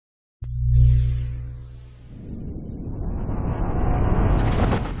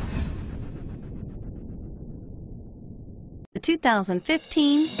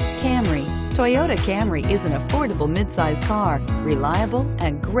2015 Camry. Toyota Camry is an affordable midsize car, reliable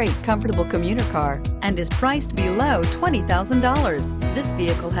and great comfortable commuter car, and is priced below $20,000. This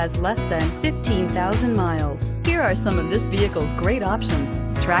vehicle has less than 15,000 miles. Here are some of this vehicle's great options: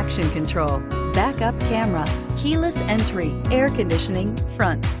 traction control, backup camera, keyless entry, air conditioning,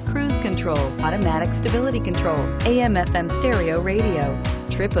 front, cruise control, automatic stability control, AM/FM stereo radio,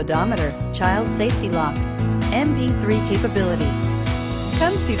 trip odometer, child safety locks, MP3 capability.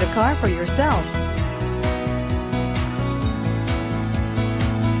 Come see the car for yourself.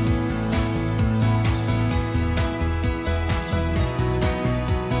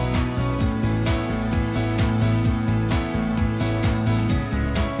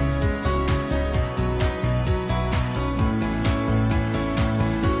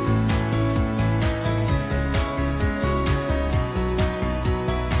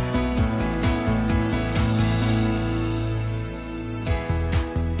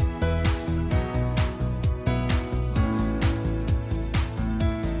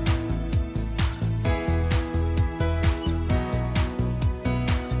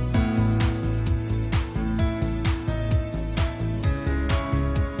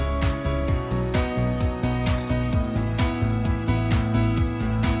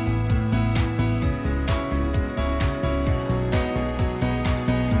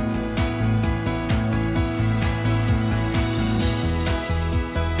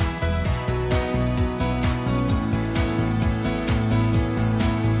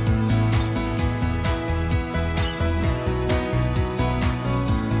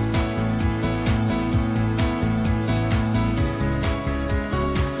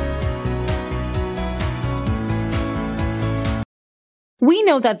 We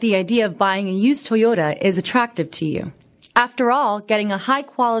know that the idea of buying a used Toyota is attractive to you. After all, getting a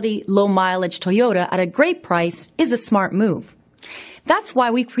high-quality, low-mileage Toyota at a great price is a smart move. That's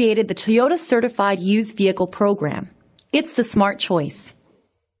why we created the Toyota Certified Used Vehicle Program. It's the smart choice.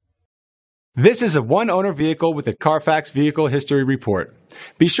 This is a one-owner vehicle with a Carfax Vehicle History Report.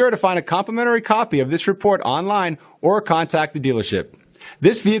 Be sure to find a complimentary copy of this report online or contact the dealership.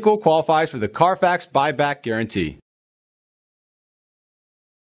 This vehicle qualifies for the Carfax Buyback Guarantee.